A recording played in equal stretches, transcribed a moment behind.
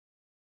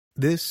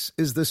This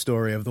is the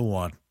story of the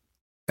one.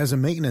 As a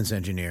maintenance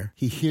engineer,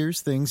 he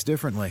hears things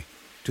differently.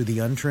 To the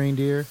untrained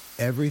ear,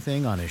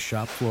 everything on his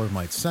shop floor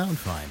might sound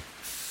fine,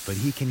 but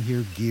he can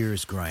hear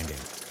gears grinding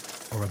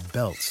or a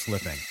belt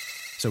slipping.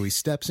 So he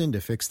steps in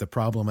to fix the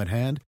problem at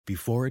hand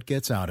before it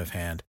gets out of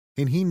hand.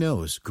 And he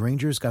knows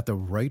Grainger's got the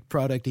right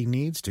product he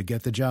needs to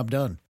get the job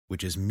done,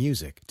 which is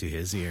music to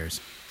his ears.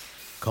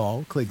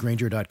 Call, click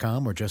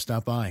Grainger.com, or just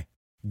stop by.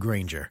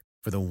 Grainger,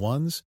 for the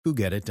ones who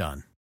get it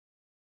done.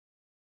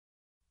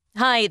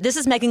 Hi, this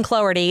is Megan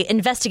Cloherty,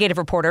 investigative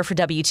reporter for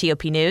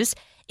WTOP News.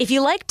 If you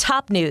like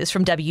top news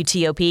from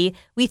WTOP,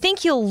 we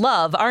think you'll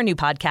love our new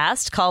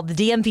podcast called The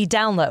DMV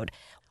Download,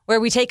 where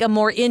we take a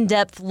more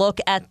in-depth look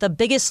at the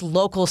biggest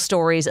local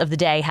stories of the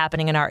day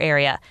happening in our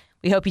area.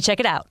 We hope you check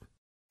it out.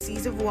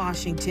 Of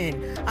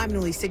Washington, I'm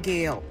Melissa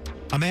Gale.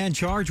 A man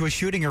charged with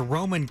shooting a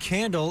Roman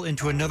candle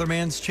into another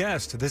man's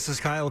chest. This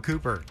is Kyle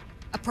Cooper.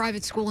 A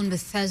private school in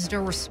Bethesda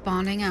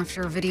responding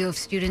after a video of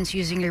students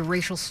using a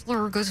racial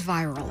slur goes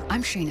viral.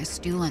 I'm Shayna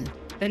Stulen.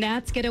 The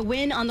Nats get a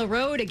win on the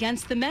road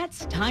against the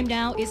Mets. Time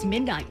now is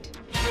midnight.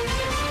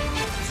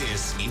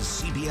 This is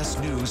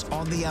CBS News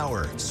on the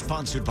Hour,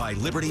 sponsored by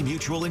Liberty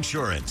Mutual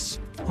Insurance.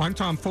 I'm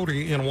Tom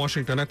Foti in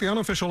Washington. At the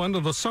unofficial end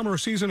of the summer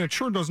season, it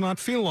sure does not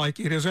feel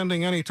like it is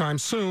ending anytime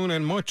soon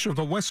in much of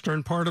the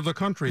western part of the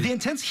country. The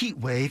intense heat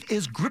wave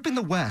is gripping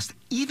the West,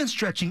 even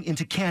stretching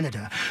into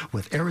Canada,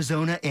 with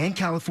Arizona and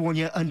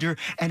California under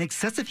an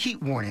excessive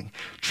heat warning.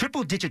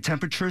 Triple-digit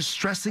temperatures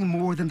stressing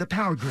more than the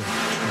power grid,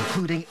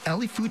 including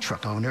LA food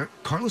truck owner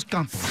Carlos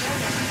Campos.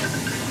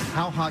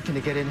 How hot can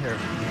it get in here?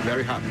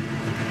 Very hot.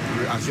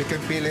 As you can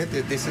feel it,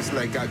 this is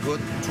like a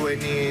good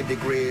 20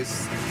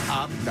 degrees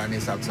up than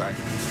is outside.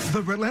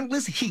 The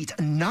relentless heat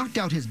knocked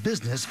out his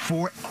business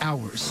for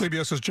hours.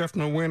 CBS's Jeff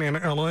Nguyen in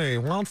L.A.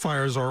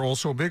 Wildfires are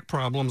also big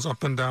problems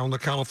up and down the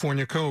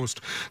California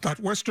coast. That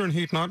western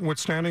heat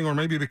notwithstanding, or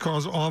maybe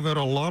because of it,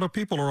 a lot of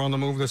people are on the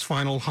move this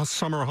final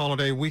summer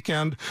holiday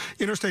weekend.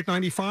 Interstate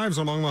 95 is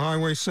among the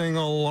highways seeing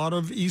a lot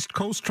of East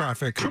Coast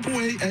traffic.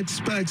 AAA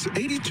expects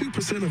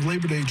 82% of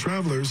Labor Day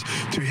travelers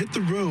to hit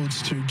the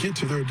roads to get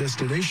to their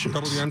destinations.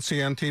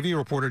 WNCN-TV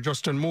reporter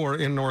Justin Moore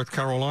in North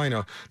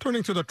Carolina.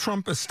 Turning to the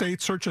Trump estate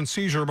search and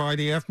seizure by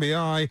the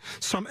FBI,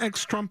 some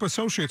ex-Trump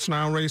associates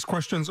now raise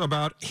questions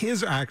about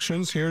his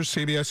actions. Here's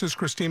CBS's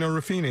Christina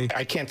Ruffini.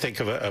 I can't think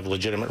of a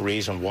legitimate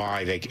reason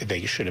why they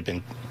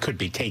could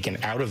be taken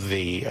out of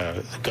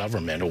the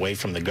government, away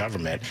from the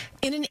government.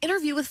 In an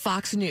interview with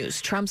Fox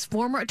News, Trump's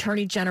former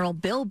Attorney General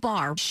Bill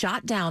Barr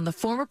shot down the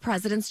former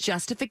president's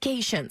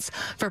justifications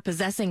for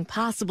possessing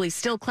possibly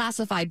still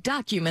classified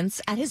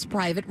documents at his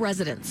private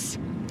residence.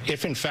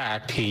 If, in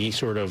fact, he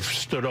sort of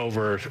stood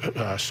over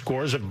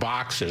scores of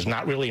boxes,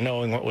 not really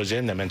knowing what was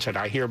in them, and said,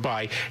 I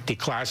hereby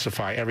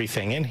declassify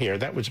everything in here,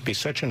 that would be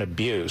such an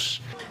abuse.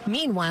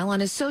 Meanwhile, on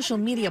his social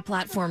media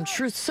platform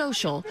Truth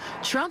Social,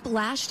 Trump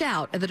lashed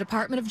out at the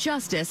Department of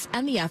Justice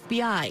and the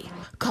FBI,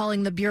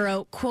 calling the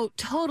Bureau, quote,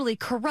 totally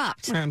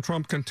corrupt. And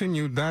Trump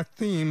continued that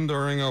theme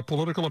during a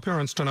political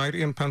appearance tonight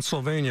in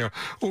Pennsylvania.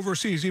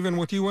 Overseas, even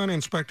with UN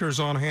inspectors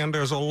on hand,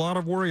 there's a lot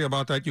of worry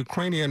about that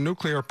Ukrainian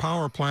nuclear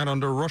power plant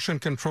under Russian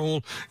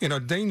control in a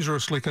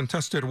dangerously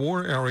contested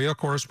war area.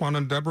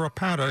 Correspondent Deborah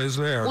Pata is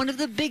there. One of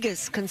the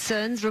biggest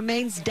concerns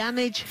remains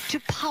damage to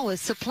power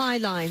supply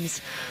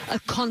lines. A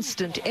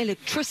constant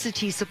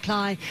electricity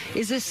supply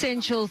is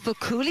essential for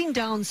cooling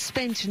down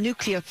spent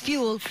nuclear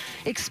fuel,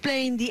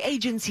 explained the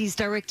agency's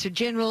Director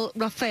General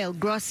Rafael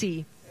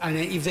Grossi. And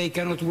if they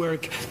cannot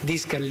work,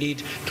 this can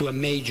lead to a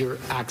major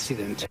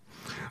accident.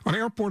 An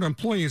airport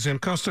employee is in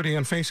custody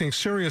and facing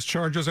serious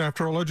charges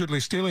after allegedly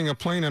stealing a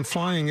plane and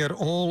flying it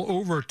all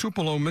over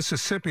Tupelo,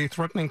 Mississippi,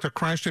 threatening to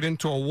crash it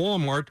into a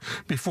Walmart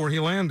before he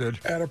landed.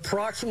 At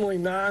approximately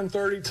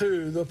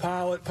 9:32, the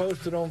pilot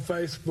posted on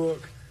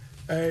Facebook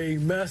a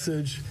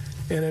message,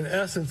 and in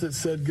essence it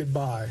said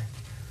goodbye.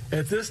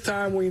 At this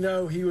time, we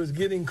know he was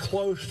getting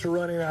close to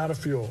running out of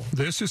fuel.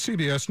 This is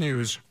CBS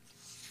News.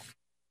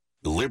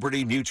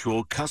 Liberty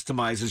Mutual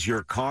customizes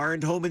your car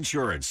and home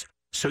insurance,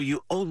 so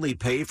you only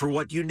pay for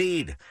what you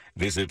need.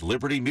 Visit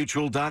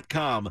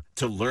libertymutual.com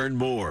to learn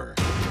more.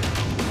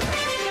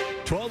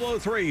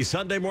 12:03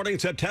 Sunday morning,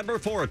 September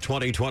 4th,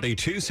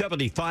 2022.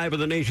 75 in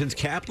the nation's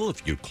capital. A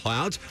few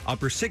clouds,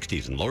 upper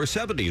 60s and lower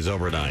 70s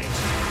overnight.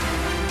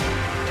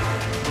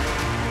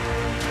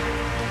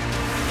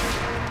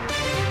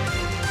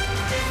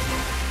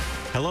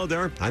 Hello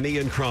there, I'm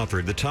Ian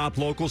Crawford. The top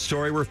local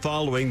story we're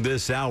following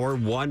this hour.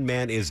 One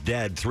man is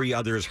dead, 3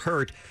 others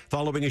hurt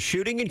following a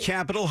shooting in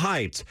Capitol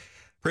Heights.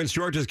 Prince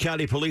George's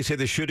County Police say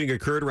the shooting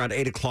occurred around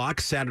 8 o'clock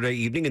Saturday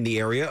evening in the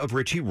area of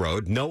Ritchie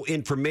Road. No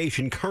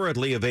information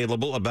currently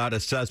available about a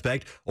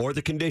suspect or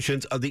the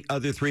conditions of the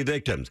other 3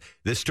 victims.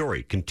 This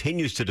story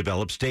continues to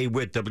develop. Stay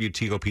with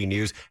WTOP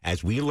News.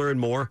 As we learn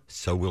more,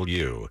 so will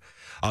you.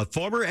 A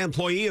former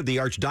employee of the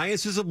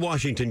Archdiocese of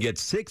Washington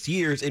gets 6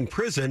 years in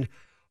prison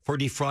for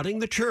defrauding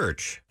the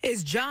church.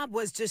 His job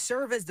was to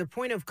serve as the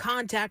point of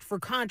contact for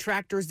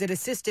contractors that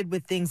assisted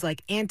with things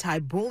like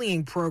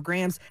anti-bullying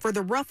programs for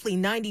the roughly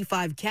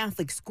 95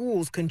 Catholic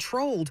schools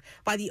controlled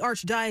by the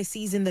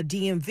Archdiocese in the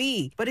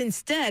DMV. But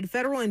instead,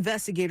 federal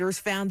investigators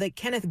found that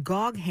Kenneth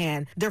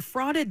Goghan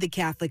defrauded the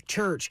Catholic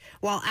Church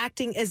while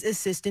acting as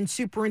assistant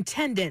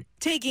superintendent,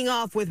 taking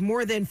off with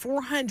more than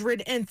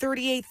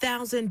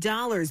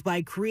 $438,000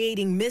 by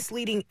creating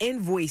misleading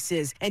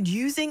invoices and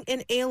using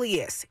an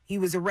alias. He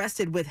was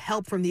arrested with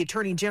help from the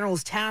Attorney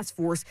General's task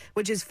force,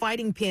 which is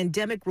fighting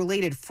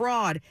pandemic-related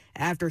fraud,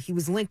 after he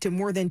was linked to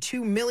more than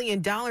 $2 million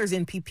in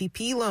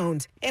PPP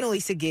loans.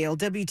 Annalisa Gale,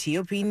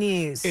 WTOP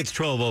News. It's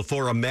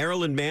 12:04. A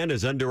Maryland man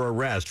is under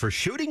arrest for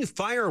shooting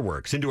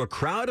fireworks into a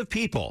crowd of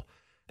people.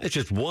 That's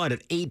just one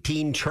of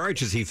 18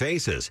 charges he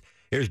faces.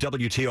 Here's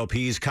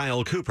WTOP's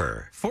Kyle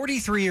Cooper.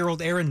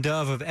 43-year-old Aaron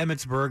Dove of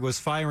Emmitsburg was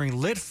firing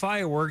lit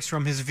fireworks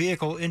from his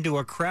vehicle into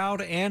a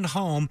crowd and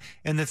home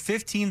in the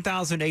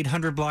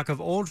 15,800 block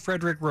of Old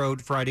Frederick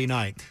Road Friday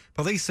night.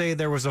 Police say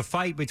there was a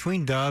fight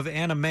between Dove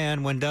and a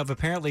man when Dove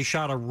apparently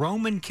shot a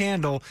Roman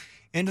candle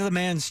into the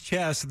man's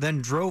chest,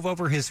 then drove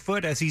over his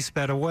foot as he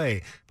sped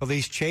away.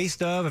 Police chased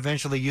Dove,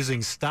 eventually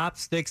using stop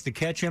sticks to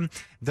catch him.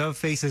 Dove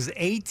faces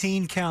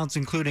 18 counts,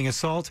 including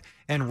assault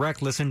and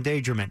reckless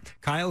endangerment.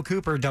 Kyle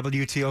Cooper,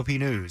 WTOP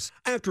News.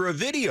 After a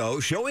video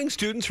showing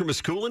students from a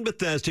school in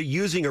Bethesda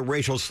using a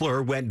racial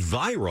slur went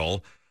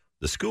viral,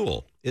 the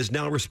school is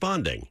now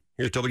responding.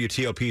 Here's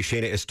WTOP's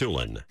Shayna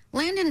Estulin.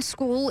 Landon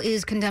School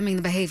is condemning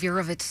the behavior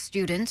of its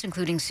students,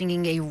 including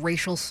singing a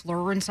racial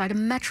slur inside a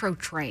metro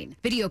train.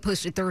 Video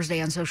posted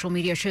Thursday on social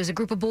media shows a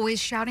group of boys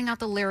shouting out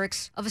the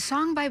lyrics of a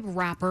song by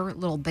rapper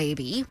Lil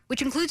Baby,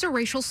 which includes a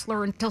racial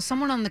slur until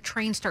someone on the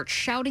train starts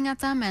shouting at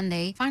them and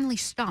they finally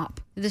stop.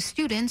 The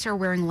students are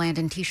wearing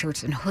Landon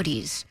t-shirts and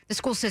hoodies. The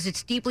school says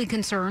it's deeply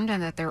concerned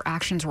and that their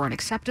actions were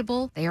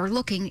unacceptable. They are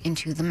looking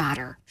into the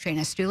matter.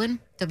 Shayna Estulin,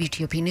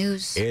 WTOP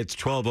News. It's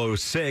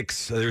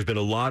 12:06. There's been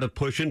a lot of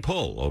push and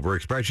pull over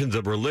expressions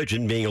of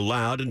religion being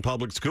allowed in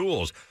public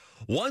schools.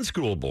 One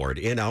school board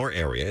in our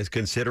area is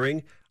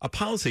considering a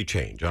policy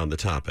change on the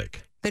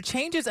topic. The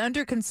changes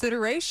under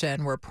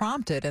consideration were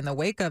prompted in the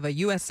wake of a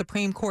U.S.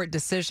 Supreme Court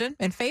decision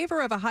in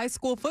favor of a high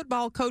school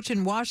football coach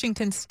in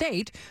Washington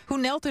State who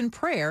knelt in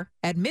prayer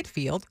at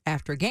midfield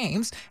after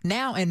games.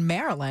 Now in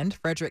Maryland,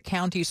 Frederick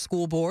County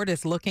School Board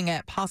is looking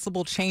at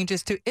possible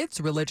changes to its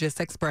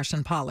religious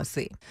expression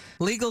policy.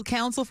 Legal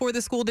counsel for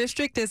the school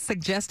district is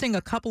suggesting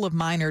a couple of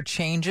minor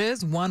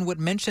changes. One would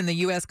mention the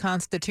U.S.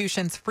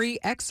 Constitution's free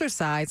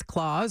exercise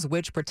clause,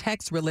 which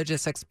protects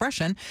religious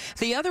expression.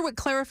 The other would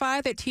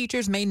clarify that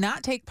teachers may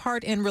not take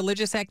part in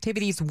religious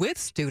activities with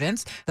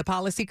students. The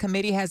policy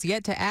committee has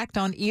yet to act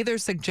on either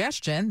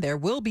suggestion. There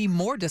will be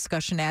more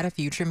discussion at a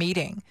future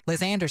meeting.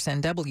 Liz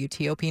Anderson,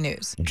 WTOP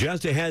News.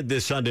 Just ahead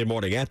this Sunday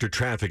morning after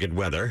traffic and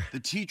weather. The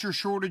teacher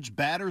shortage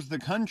batters the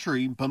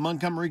country, but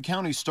Montgomery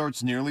County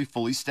starts nearly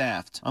fully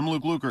staffed. I'm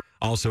Luke Luker.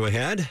 Also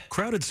ahead,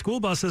 crowded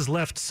school buses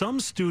left some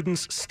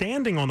students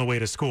standing on the way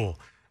to school.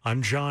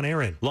 I'm John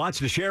Aaron. Lots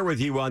to share with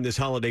you on this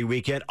holiday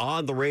weekend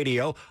on the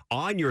radio,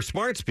 on your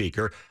smart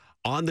speaker,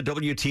 on the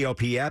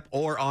WTOP app,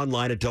 or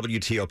online at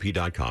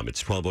WTOP.com.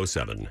 It's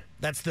 12:07.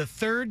 That's the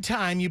third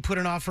time you put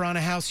an offer on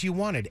a house you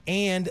wanted,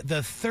 and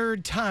the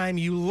third time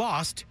you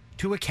lost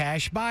to a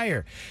cash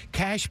buyer.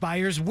 Cash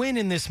buyers win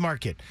in this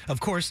market.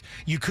 Of course,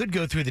 you could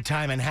go through the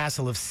time and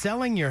hassle of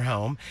selling your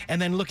home and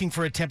then looking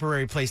for a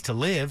temporary place to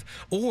live,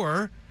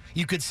 or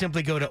you could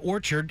simply go to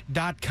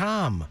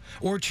Orchard.com.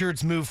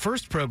 Orchard's Move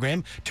First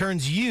program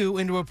turns you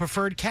into a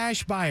preferred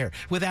cash buyer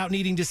without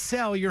needing to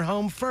sell your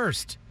home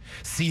first.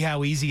 See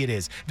how easy it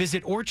is.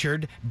 Visit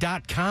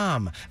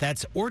Orchard.com.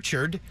 That's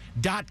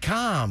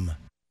Orchard.com.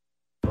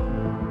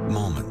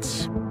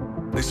 Moments.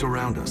 They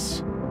surround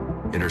us,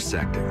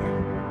 intersecting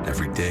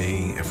every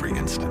day, every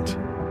instant.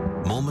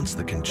 Moments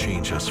that can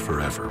change us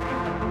forever.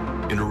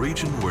 In a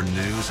region where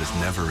news is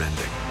never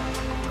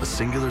ending, a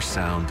singular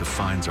sound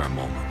defines our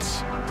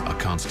moments. A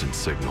constant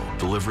signal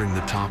delivering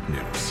the top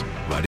news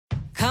right.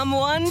 Come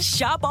one,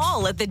 shop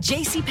all at the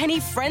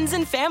JCPenney Friends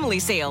and Family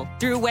Sale.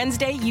 Through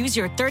Wednesday, use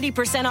your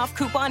 30% off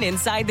coupon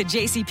inside the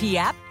JCP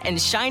app and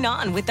shine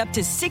on with up to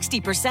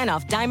 60%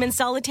 off diamond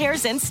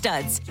solitaires and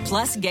studs.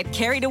 Plus, get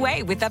carried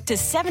away with up to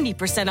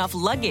 70% off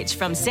luggage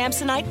from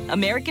Samsonite,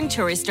 American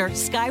Tourister,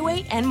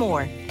 Skyway, and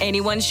more.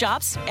 Anyone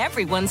shops,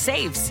 everyone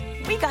saves.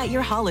 We got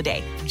your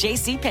holiday.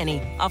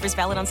 JCPenney. Offers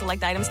valid on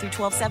select items through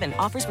 12/7.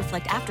 Offers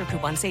reflect after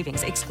coupon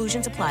savings.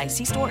 Exclusions apply.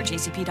 See store or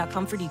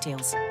jcp.com for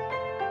details.